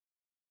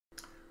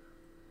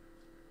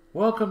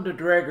Welcome to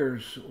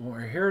Draeger's.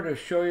 We're here to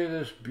show you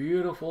this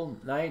beautiful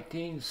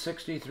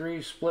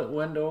 1963 split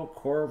window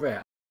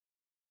Corvette.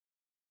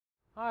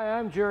 Hi,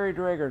 I'm Jerry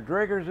Draeger,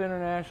 Draeger's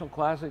International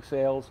Classic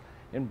Sales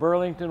in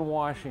Burlington,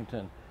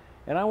 Washington.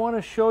 And I want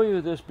to show you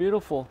this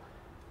beautiful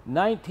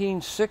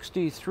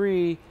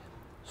 1963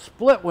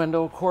 split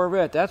window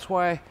Corvette. That's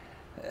why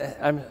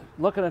I'm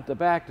looking at the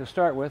back to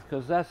start with,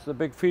 because that's the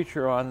big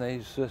feature on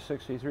these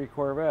 63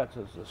 Corvettes,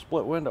 is the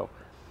split window.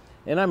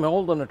 And I'm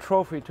holding a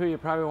trophy too. You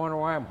probably wonder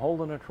why I'm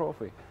holding a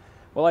trophy.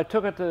 Well, I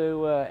took it to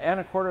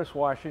Anacortes,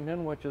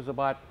 Washington, which is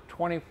about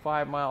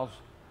 25 miles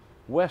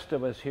west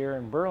of us here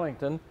in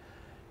Burlington.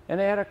 And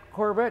they had a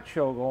Corvette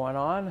show going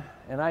on.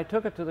 And I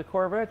took it to the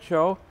Corvette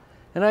show,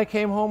 and I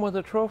came home with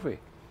a trophy.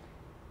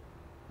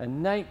 A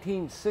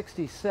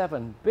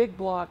 1967 big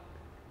block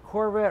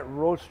Corvette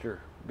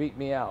Roadster beat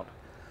me out.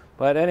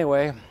 But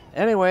anyway,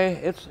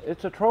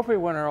 it's a trophy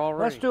winner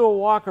already. Let's do a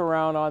walk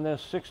around on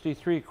this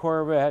 63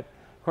 Corvette.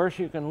 Of course,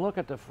 you can look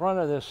at the front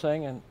of this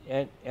thing,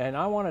 and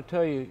I want to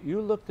tell you,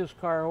 you look this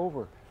car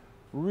over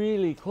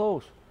really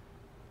close.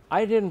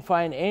 I didn't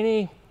find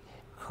any,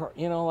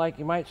 you know, like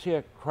you might see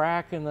a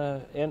crack in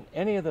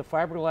any of the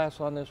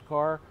fiberglass on this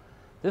car.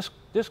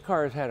 This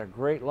car has had a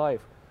great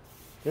life.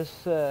 This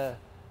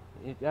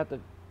you got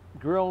the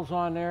grills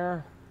on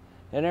there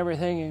and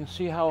everything. You can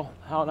see how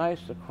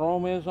nice the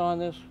chrome is on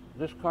this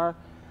car.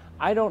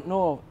 I don't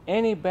know of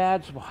any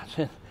bad spots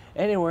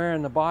anywhere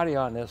in the body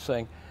on this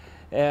thing.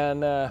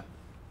 And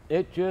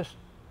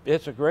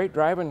it's a great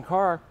driving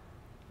car.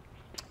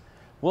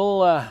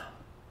 We'll,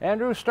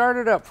 Andrew, start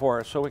it up for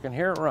us so we can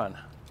hear it run.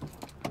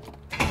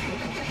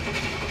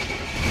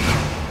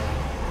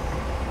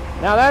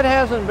 Now that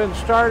hasn't been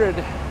started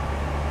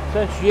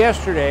since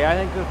yesterday. I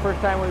think this is the first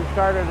time we've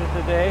started it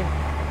today.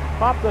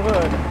 Pop the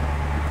hood.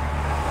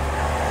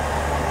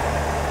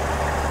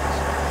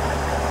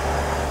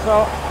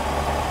 So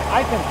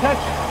I can touch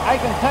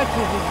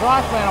these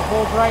exhaust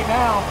manifolds right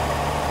now,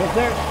 because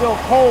they're still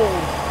cold.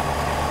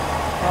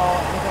 So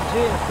you can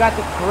see it's got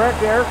the correct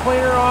air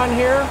cleaner on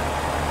here,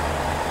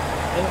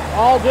 and it's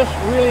all just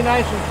really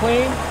nice and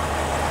clean.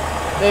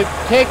 They've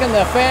taken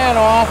the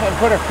fan off and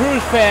put a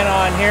cruise fan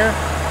on here,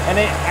 and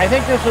I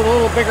think this is a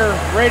little bigger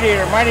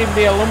radiator. Might even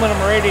be aluminum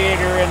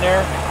radiator in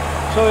there,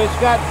 so it's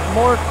got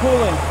more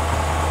cooling.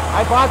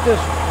 I bought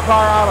this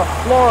car out of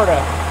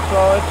Florida,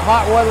 so it's a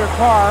hot weather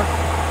car.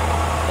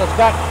 It's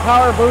got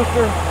power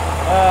booster,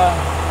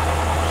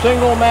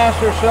 single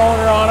master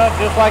cylinder on it,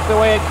 just like the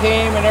way it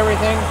came and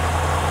everything.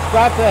 It's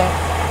got the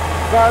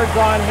guards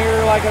on here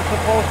like it's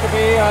supposed to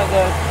be,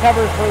 the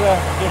covers for the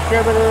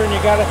distributor, and you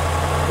got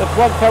the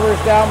plug covers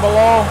down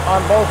below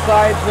on both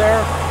sides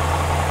there.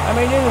 I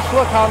mean, you just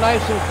look how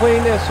nice and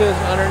clean this is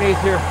underneath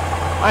here.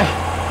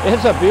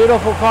 It's a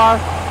beautiful car,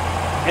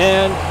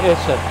 and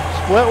it's a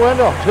split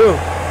window too.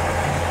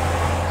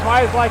 So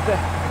I always like to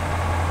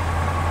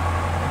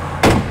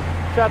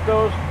shut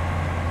those.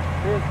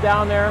 It's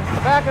down there.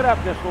 Back it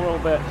up just a little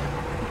bit.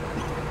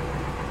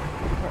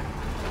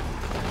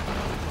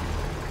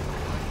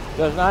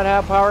 Does not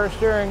have power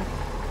steering.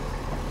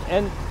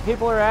 And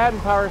people are adding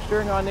power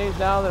steering on these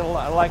now that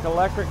are like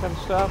electric and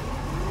stuff.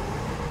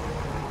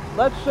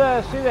 Let's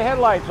see the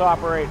headlights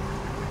operate.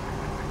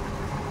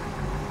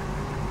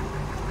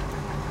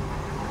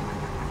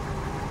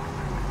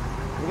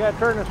 You gotta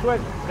turn the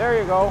switch. There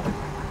you go.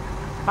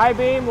 High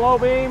beam, low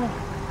beam.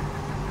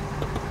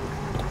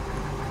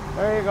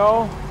 There you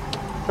go.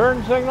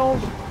 Turn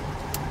signals. You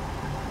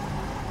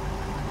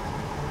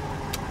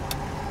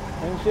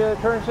can see the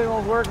turn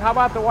signals work. How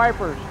about the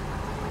wipers?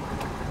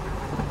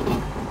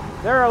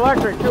 They're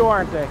electric too,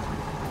 aren't they?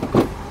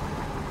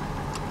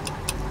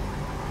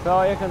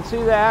 So you can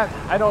see that.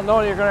 I don't know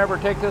that you're going to ever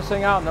take this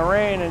thing out in the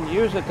rain and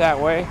use it that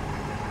way.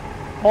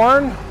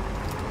 Horn?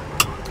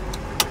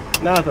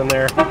 Nothing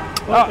there.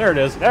 Oh, there it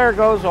is. There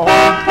goes the horn.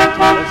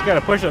 It's got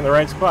to push it in the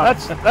right spot.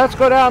 Let's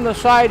go down the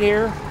side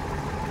here.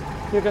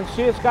 You can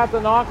see it's got the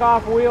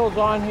knockoff wheels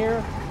on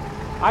here.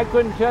 I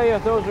couldn't tell you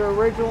if those are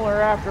original or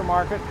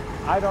aftermarket.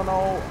 I don't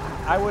know.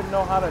 I wouldn't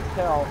know how to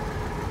tell.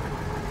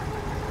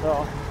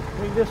 So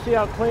you can just see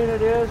how clean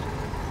it is.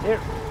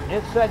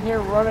 It's sitting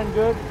here running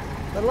good.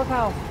 But look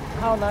how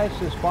nice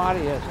this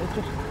body is. It's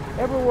just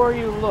everywhere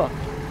you look,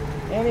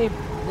 there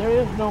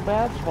is no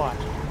bad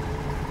spots.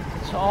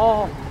 It's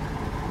all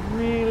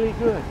really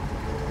good.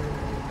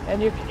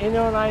 And you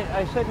know, and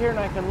I sit here and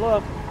I can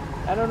look.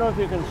 I don't know if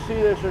you can see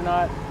this or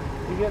not.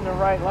 You get in the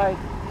right light.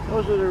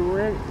 Those are the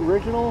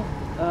original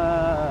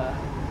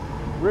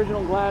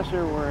glass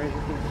there, where you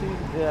can see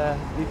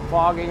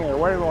defogging, or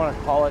whatever you want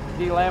to call it,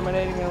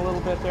 delaminating a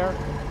little bit there.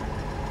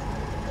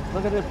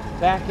 Look at the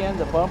back end,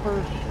 the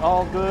bumpers,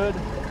 all good.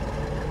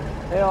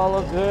 They all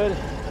look good.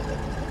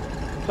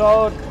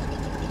 So,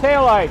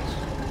 tail lights,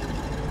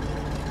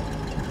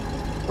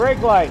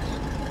 brake lights,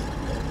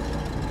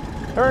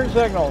 turn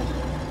signals.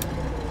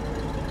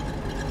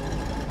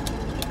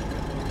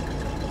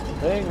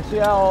 So you can see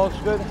how it all looks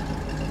good.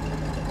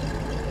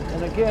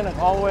 And again,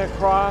 all the way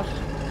across.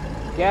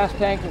 Gas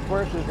tank, of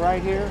course, is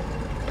right here.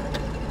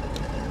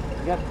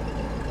 You got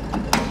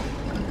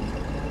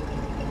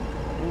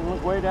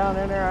goes way down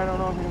in there. I don't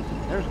know if you can see.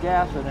 There's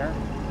gas in there.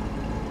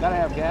 Gotta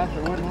have gas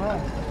or it wouldn't run.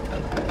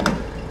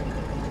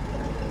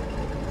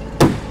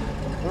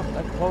 Oop,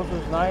 that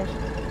closes nice.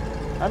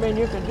 I mean,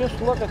 you can just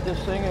look at this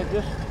thing. It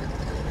just,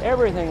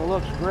 everything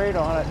looks great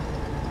on it.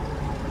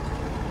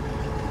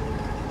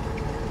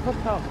 Look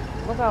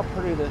how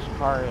pretty this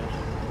car is.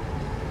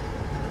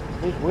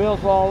 These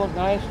wheels all look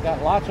nice.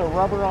 Got lots of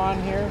rubber on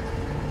here.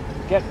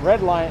 Get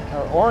red line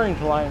or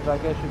orange lines, I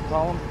guess you'd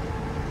call them,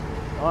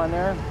 on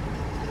there.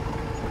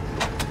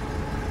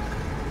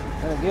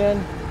 And again,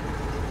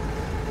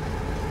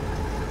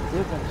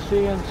 you can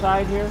see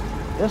inside here.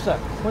 This is a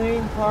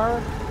clean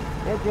car.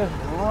 It just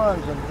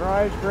runs and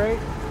drives great.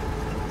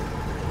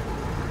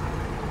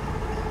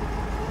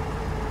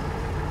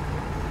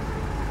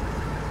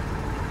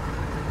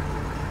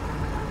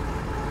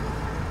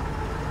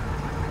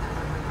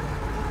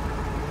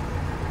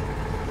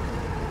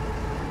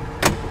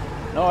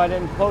 No, I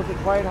didn't close it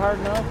quite hard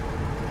enough.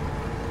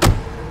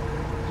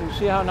 So you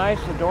see how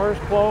nice the doors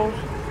close?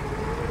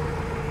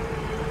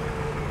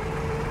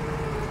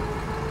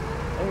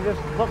 And you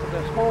just look at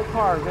this whole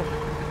car. Just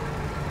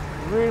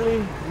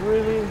really,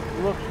 really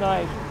looks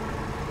nice.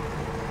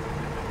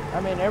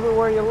 I mean,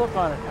 everywhere you look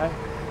on it.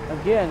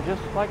 Again,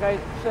 just like I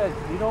said,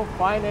 you don't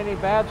find any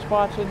bad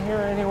spots in here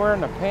anywhere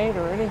in the paint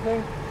or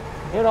anything.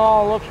 It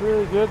all looks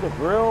really good. The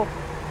grille,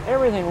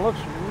 everything looks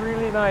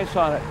really nice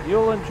on it.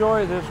 You'll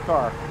enjoy this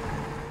car.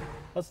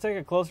 Let's take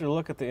a closer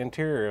look at the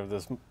interior of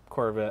this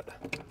Corvette.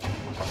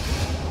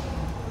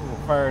 We'll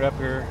fire it up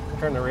here,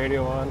 turn the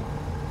radio on.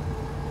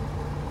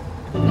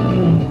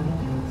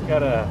 It's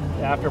got a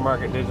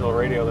aftermarket digital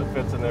radio that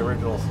fits in the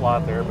original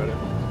slot there, but it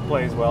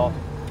plays well.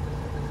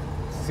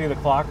 See, the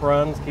clock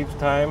runs, keeps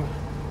time.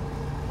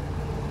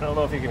 I don't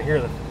know if you can hear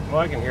well,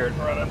 I can hear it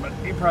running, but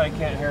you probably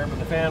can't hear it, but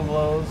the fan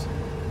blows.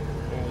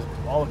 And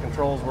all the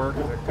controls work.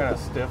 They're kind of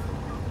stiff,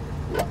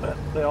 but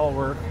they all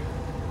work.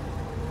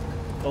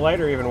 The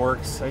lighter even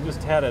works. I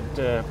just had it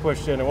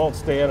pushed in. It won't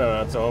stay in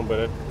on its own,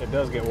 but it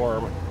does get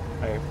warm.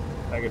 I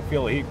can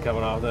feel the heat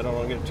coming off. I don't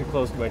want to get too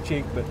close to my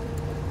cheek, but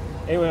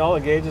anyway, all the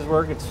gauges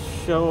work. It's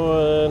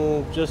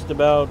showing just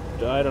about,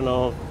 I don't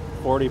know,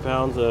 40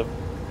 pounds of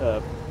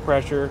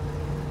pressure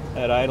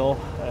at idle,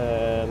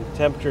 and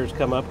temperatures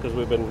come up because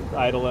we've been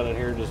idling it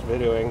here just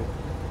videoing.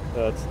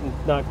 It's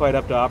not quite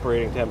up to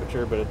operating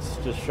temperature, but it's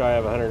just shy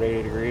of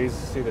 180 degrees.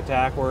 See, the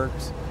tach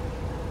works.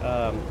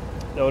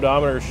 The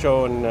odometer is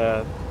showing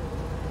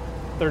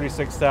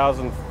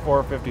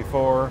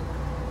 36,454,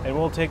 and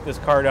we'll take this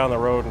car down the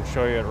road and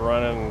show you it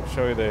running and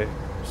show you the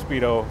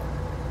speedo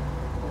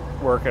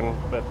working.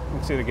 But you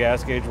can see the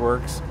gas gauge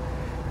works.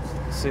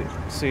 See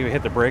we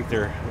hit the brake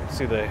there.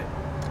 See the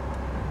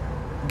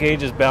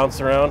gauges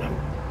bounce around.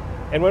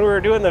 And when we were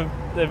doing the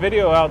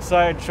video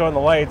outside showing the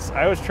lights,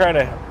 I was trying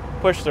to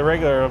push the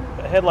regular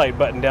headlight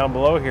button down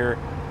below here,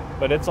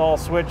 but it's all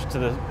switched to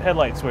the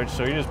headlight switch,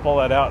 so you just pull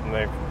that out and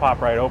they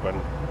pop right open.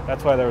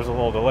 That's why there was a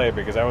little delay,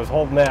 because I was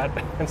holding that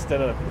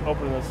instead of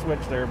opening the switch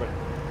there. But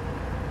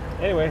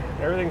anyway,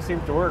 everything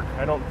seems to work.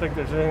 I don't think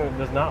there's anything that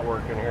does not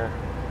work in here.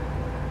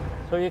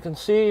 So you can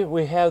see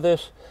we have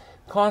this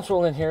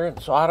console in here.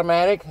 It's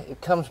automatic.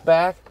 It comes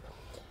back,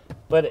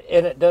 and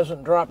it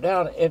doesn't drop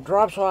down. It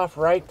drops off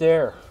right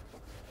there.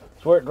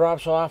 It's where it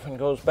drops off and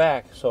goes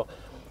back. So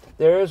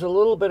there is a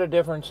little bit of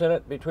difference in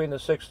it between the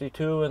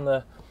 62 and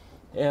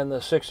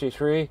the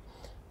 63,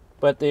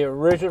 but the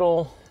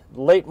original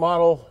late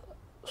model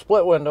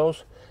split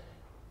windows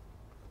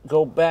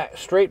go back,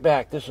 straight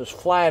back. This is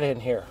flat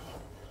in here.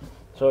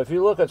 So if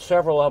you look at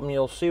several of them,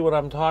 you'll see what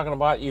I'm talking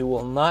about. You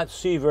will not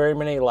see very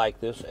many like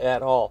this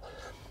at all.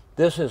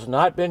 This has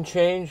not been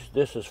changed.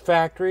 This is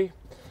factory.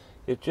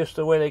 It's just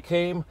the way they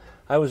came.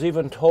 I was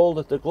even told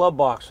that the glove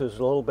box is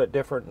a little bit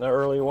different than the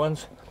early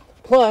ones.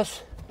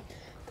 Plus,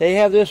 they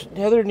have this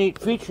other neat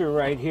feature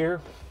right here.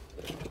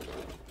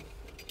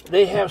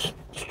 They have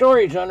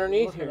storage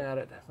underneath here. At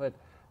it, but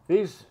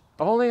these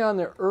only on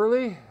the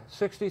early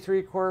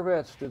 '63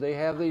 Corvettes do they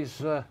have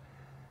these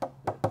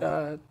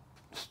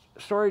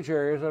storage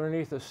areas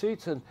underneath the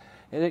seats, and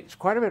it's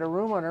quite a bit of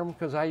room under them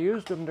because I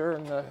used them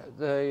during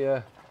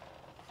the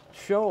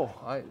show.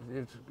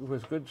 It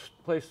was a good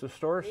place to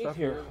store stuff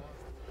here.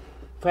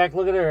 In fact,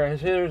 look at there. I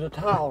see there's a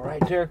towel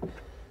right there.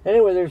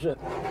 Anyway, there's a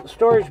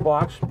storage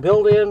box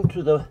built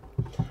into the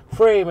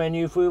frame, and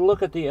if we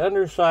look at the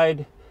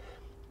underside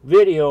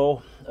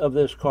video of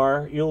this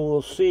car, you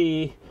will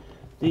see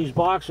these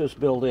boxes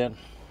built in.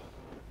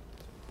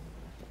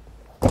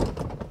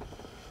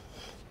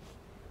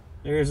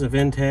 There's a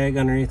VIN tag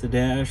underneath the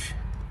dash.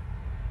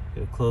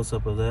 Get a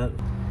close-up of that.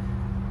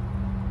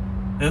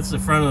 That's the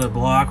front of the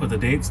block with the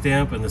date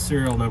stamp and the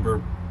serial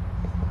number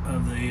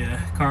of the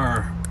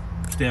car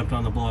stamped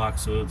on the block.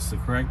 So it's the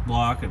correct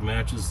block. It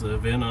matches the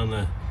VIN on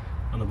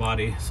the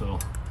body, so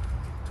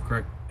it's the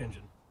correct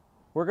engine.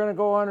 We're going to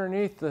go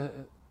underneath the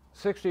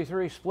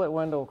 63 split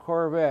window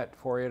Corvette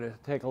for you to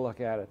take a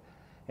look at it.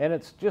 And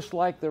it's just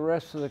like the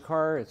rest of the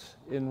car. It's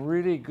in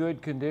really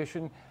good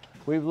condition.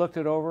 We've looked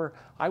it over.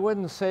 I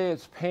wouldn't say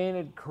it's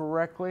painted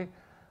correctly,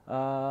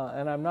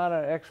 And I'm not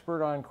an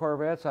expert on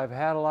Corvettes. I've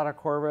had a lot of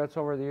Corvettes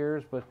over the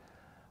years, but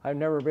I've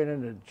never been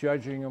into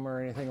judging them or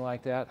anything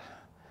like that.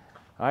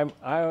 I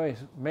always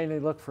mainly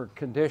look for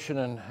condition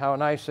and how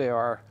nice they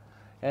are.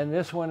 And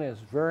this one is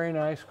a very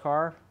nice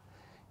car.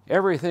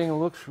 Everything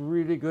looks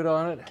really good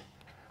on it.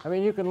 I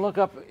mean, you can look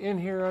up in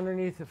here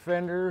underneath the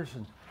fenders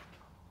and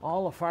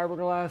all the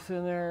fiberglass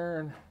in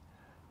there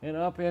and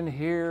up in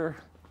here.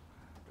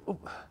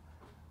 Oop.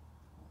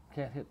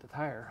 Can't hit the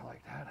tire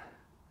like that.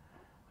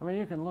 I mean,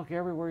 you can look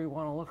everywhere you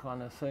want to look on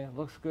this thing. It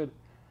looks good.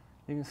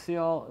 You can see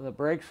all the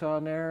brakes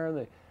on there,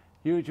 the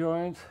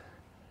U-joints.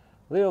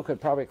 Leo could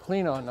probably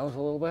clean on those a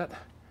little bit.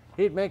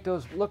 He'd make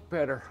those look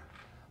better,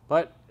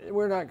 but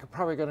we're not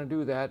probably going to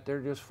do that. They're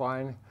just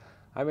fine.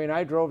 I mean,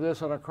 I drove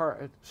this on a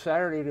car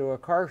Saturday to a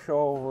car show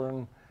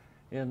over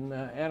in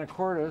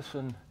Anacortes,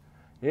 and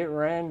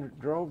it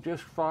drove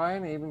just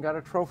fine. Even got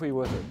a trophy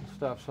with it and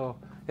stuff. So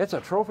it's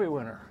a trophy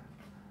winner.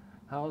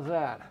 How's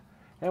that?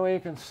 Anyway, you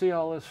can see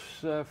all this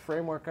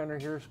framework under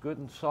here is good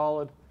and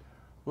solid.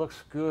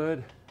 Looks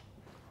good.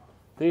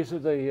 These are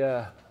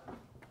the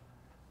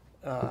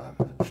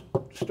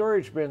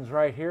storage bins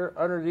right here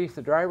underneath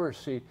the driver's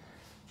seat.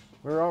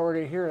 We're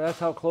already here. That's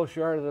how close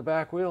you are to the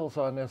back wheels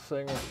on this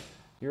thing.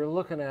 You're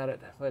looking at it.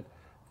 But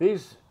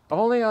these,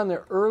 only on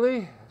the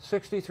early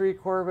 63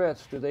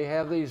 Corvettes do they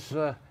have these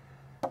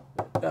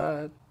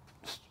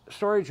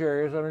storage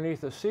areas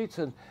underneath the seats,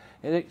 and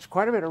it's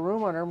quite a bit of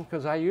room on them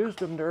because I used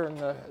them during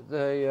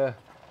the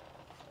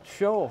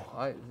show.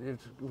 It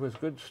was a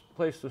good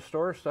place to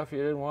store stuff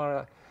you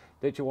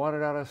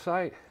wanted out of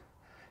sight.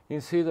 You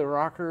can see the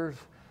rockers,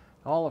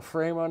 all the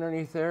frame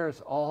underneath there.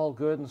 It's all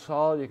good and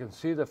solid. You can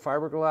see the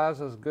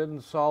fiberglass is good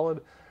and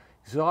solid.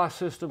 Exhaust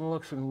system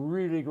looks in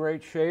really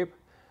great shape.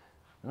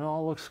 It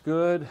all looks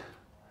good.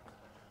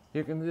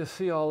 You can just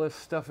see all this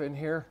stuff in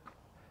here.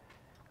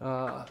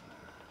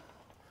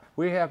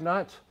 We have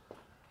not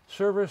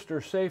serviced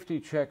or safety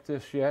checked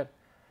this yet,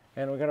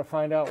 and we're going to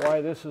find out why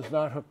this is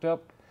not hooked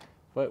up,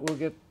 but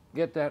we'll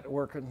get that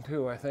working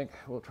too. I think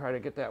we'll try to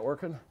get that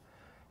working.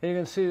 And you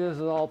can see this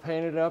is all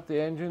painted up, the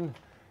engine.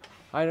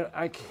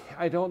 I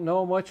don't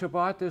know much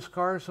about this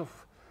car, so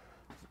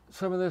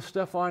some of this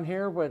stuff on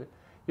here, but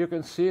you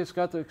can see it's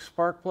got the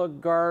spark plug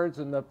guards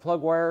and the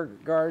plug wire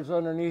guards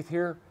underneath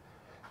here.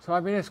 So I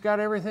mean, it's got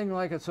everything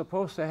like it's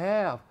supposed to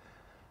have.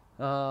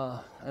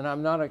 And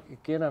I'm not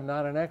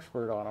an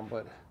expert on them,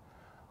 but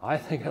I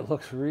think it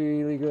looks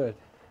really good.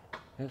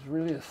 It's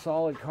really a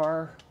solid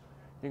car.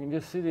 You can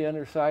just see the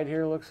underside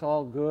here looks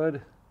all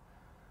good.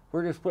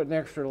 We're just putting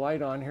extra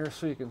light on here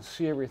so you can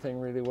see everything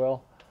really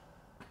well.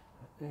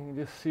 You can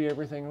just see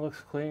everything looks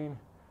clean.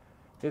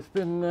 It's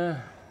been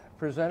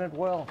presented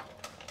well.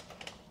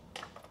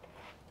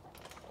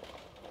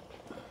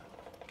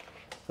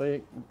 So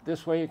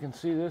this way you can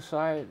see this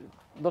side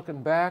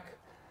looking back.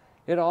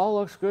 It all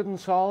looks good and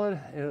solid.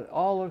 It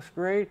all looks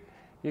great.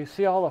 You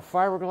see all the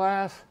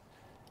fiberglass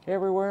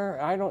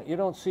everywhere. You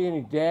don't see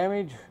any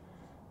damage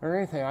or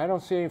anything. I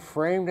don't see any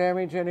frame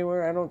damage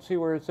anywhere. I don't see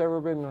where it's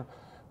ever been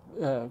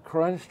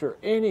crunched or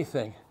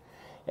anything.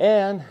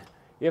 And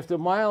if the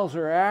miles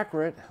are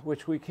accurate,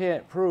 which we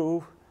can't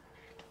prove,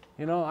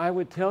 you know, I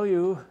would tell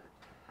you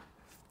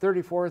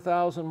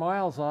 34,000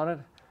 miles on it,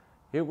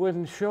 it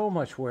wouldn't show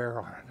much wear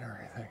on it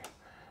or anything.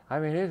 I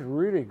mean, it's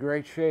really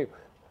great shape.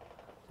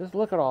 Just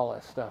look at all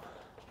that stuff.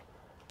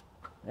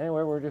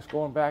 Anyway, we're just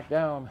going back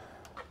down.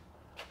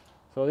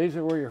 So these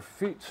are where your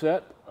feet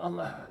sit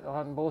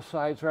on both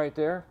sides right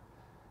there.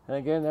 And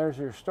again, there's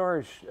your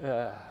storage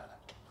for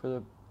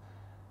the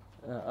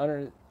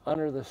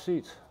under the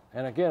seats.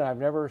 And again, I've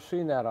never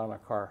seen that on a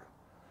car.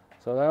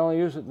 So they only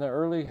use it in the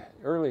early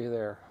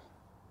there.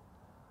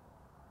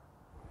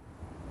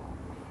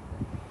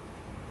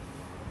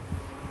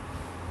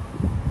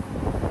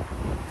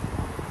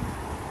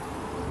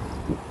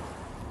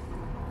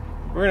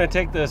 We're going to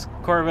take this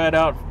Corvette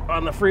out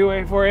on the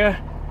freeway for you.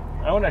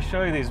 I want to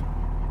show you these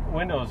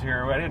windows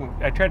here.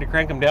 I tried to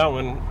crank them down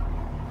when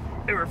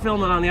they were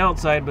filming on the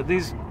outside, but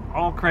these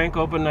all crank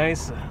open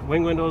nice.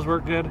 Wing windows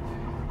work good.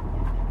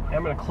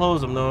 I'm going to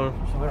close them though,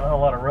 so there's not a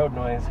lot of road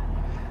noise.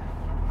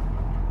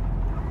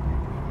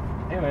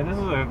 Anyway, this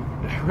is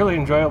a really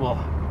enjoyable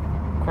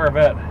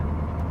Corvette.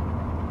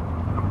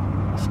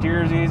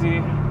 Steers easy,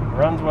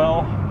 runs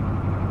well.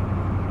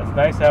 It's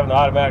nice having the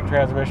automatic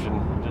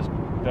transmission. Just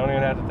don't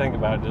even have to think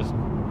about it. Just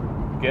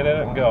get in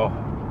it and go.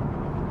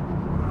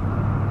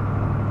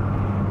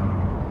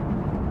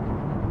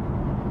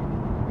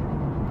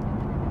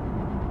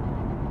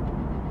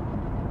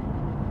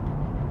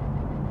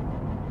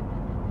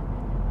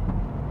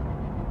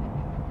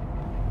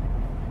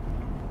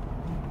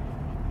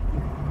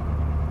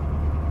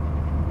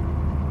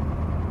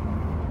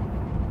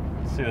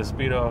 See the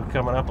speedo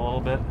coming up a little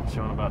bit,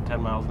 showing about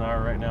 10 miles an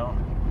hour right now.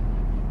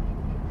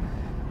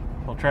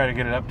 We'll try to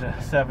get it up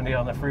to 70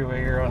 on the freeway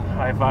here on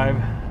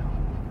I-5.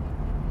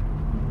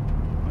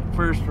 But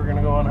first we're going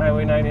to go on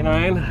Highway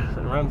 99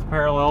 that runs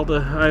parallel to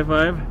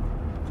I-5.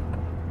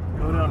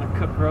 Go down to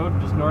Coupe Road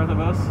just north of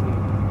us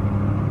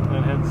and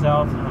and then head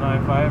south on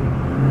I-5.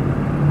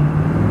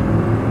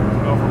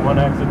 Go from one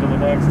exit to the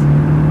next.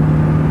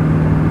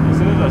 This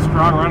is a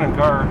strong running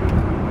car.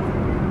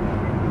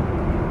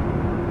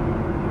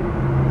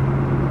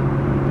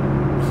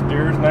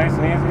 Steers nice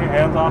and easy,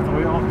 hands off the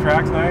wheel,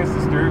 track's nice,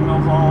 the steering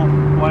wheel's all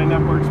lined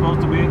up where it's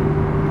supposed to be.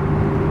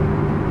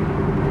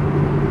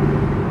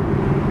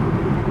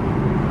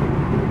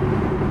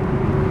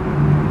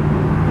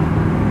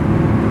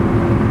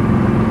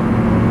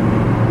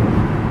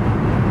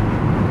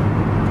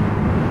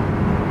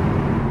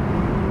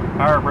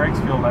 Power brakes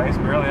feel nice,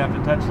 barely have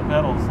to touch the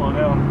pedal to slow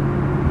down.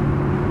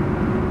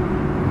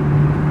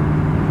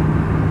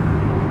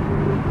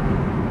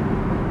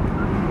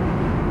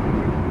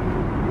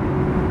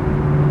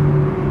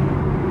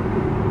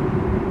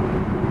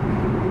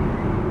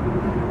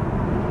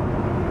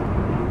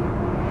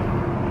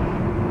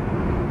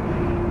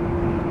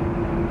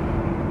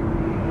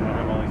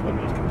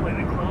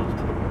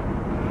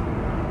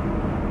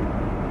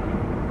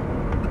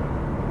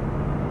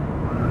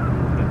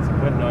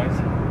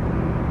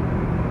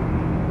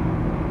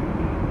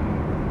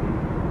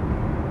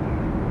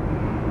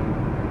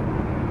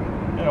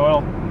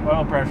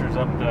 Oil pressure's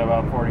up to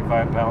about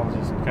 45 pounds,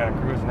 just kind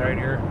of cruising right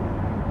here.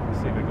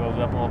 See if it goes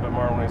up a little bit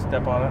more when we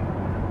step on it.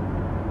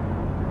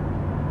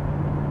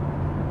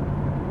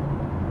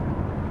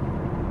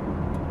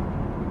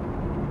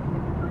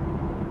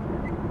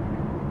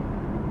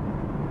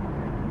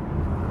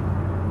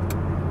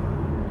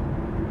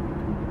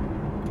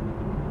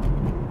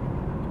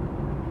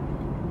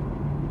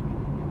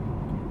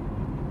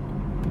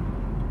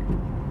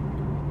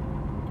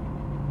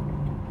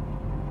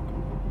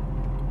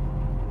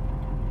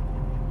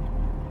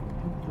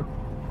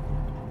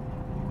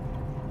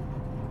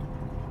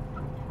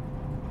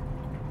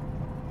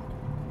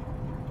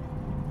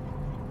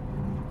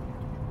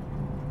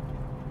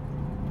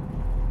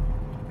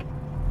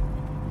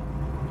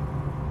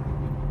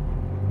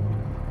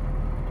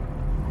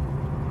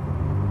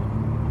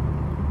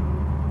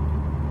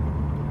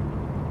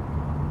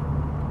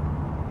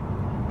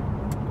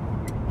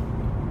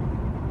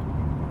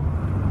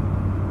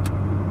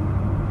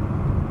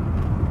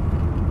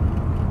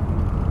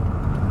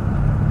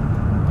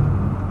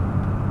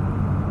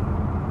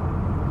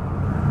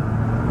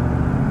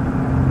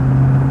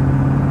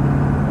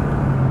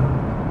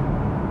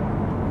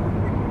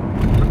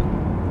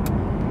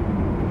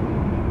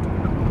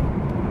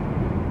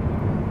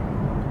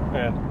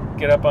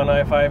 Get up on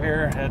I-5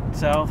 here, head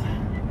south,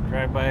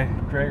 drive by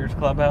Drager's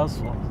Clubhouse.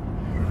 We'll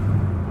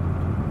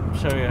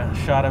show you a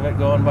shot of it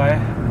going by.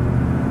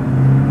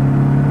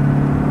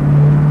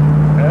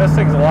 Yeah, this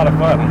thing's a lot of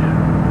fun.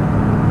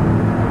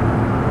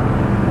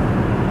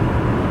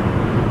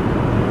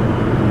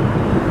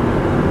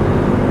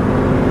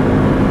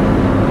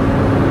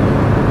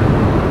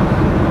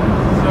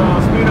 So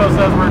Speedo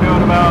says we're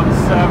doing about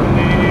 70,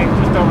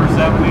 just over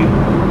 70,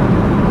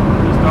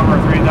 just over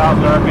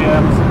 3,000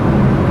 RPMs.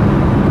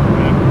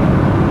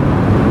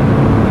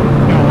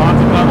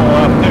 Level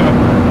left too.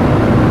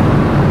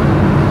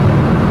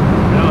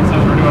 Now it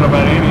says we're doing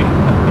about 80.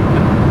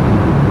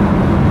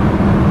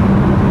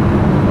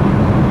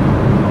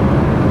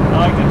 I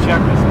like to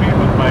check the speed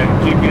with my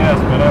GPS,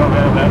 but I don't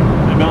have that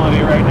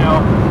ability right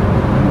now.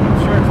 I'm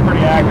sure it's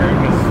pretty accurate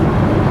because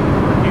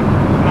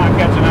we're not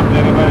catching up to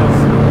anybody else.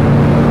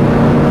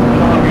 I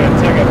don't want to get a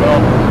ticket,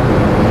 though.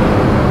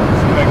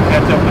 See if I can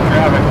catch up to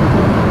traffic.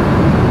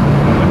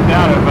 I wouldn't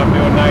doubt it if I'm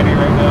doing 90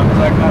 right now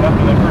because I caught up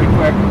to them pretty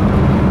quick.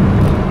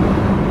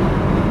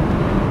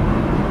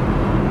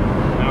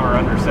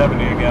 Under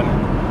 70 again.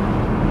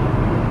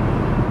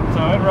 So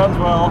it runs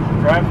well,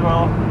 drives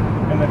well,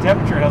 and the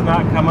temperature has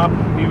not come up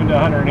even to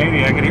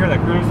 180. I could hear the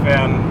cruise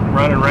fan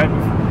running right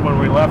when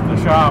we left the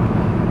shop,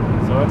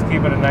 so it's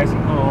keeping it nice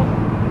and cool.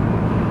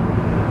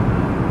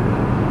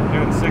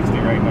 Doing 60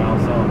 right now,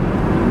 so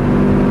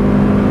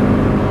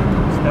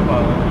step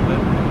on a little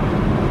bit.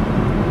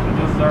 But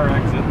this is our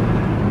exit.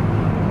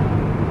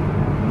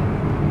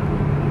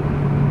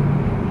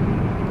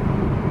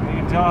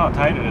 Tell how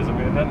tight it is. I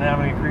mean, it doesn't have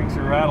any creaks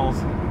or rattles.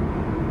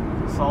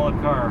 It's a solid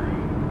car.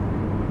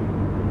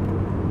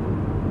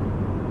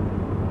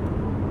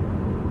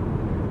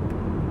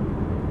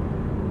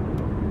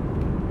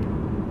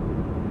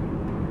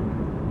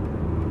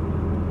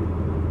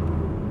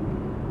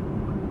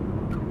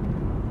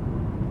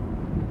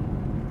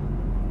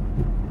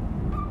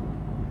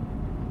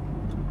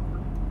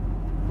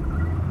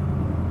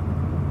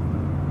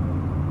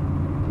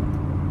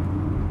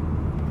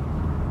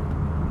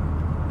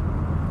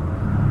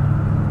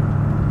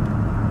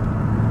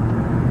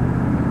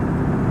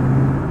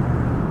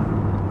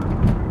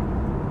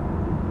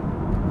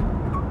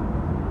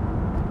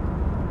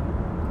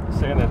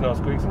 Saying there's no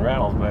squeaks and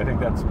rattles, but I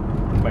think that's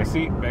my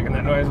seat making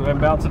that noise when I'm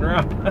bouncing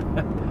around.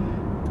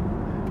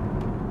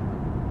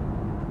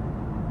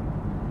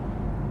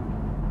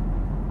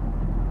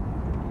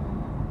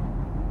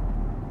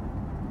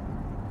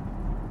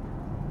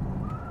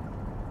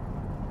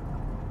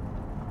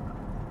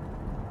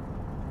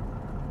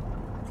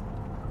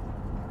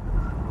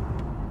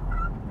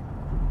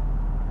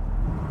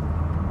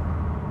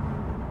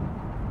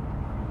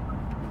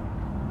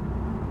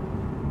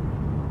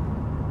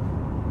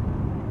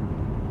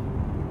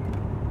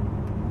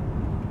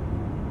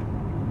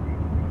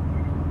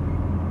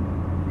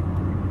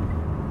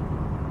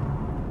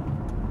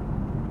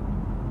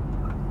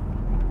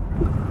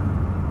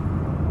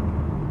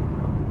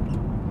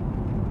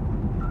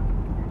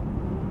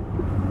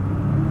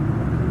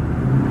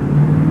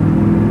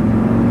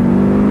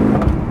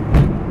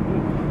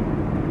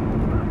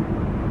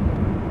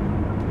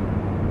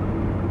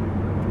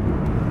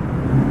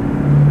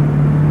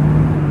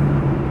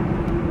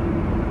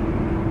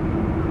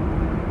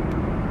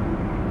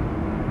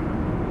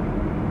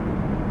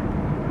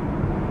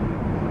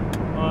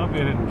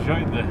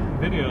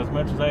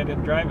 much as I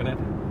did driving it.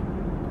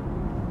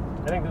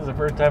 I think this is the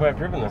first time I've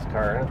driven this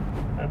car.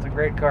 That's a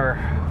great car.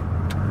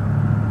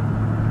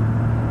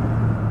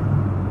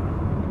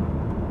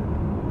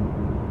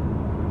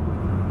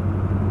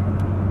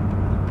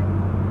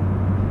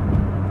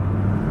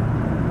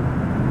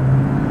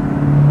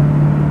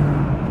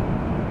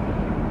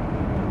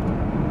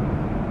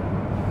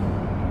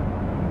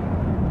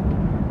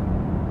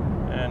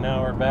 And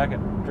now we're back at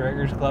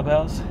Drager's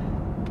Clubhouse.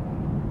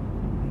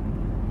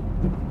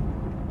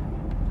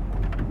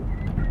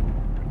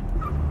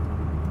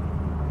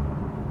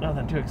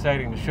 Nothing too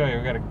exciting to show you.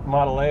 We've got a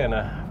Model A and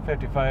a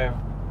 55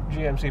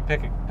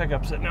 GMC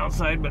pickup sitting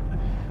outside, but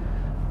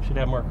should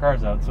have more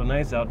cars out. So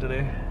nice out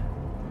today.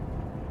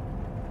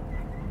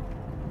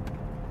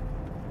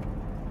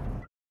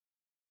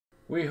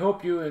 We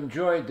hope you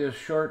enjoyed this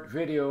short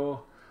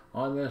video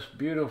on this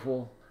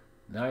beautiful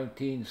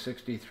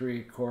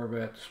 1963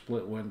 Corvette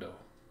split window.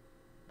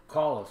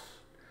 Call us.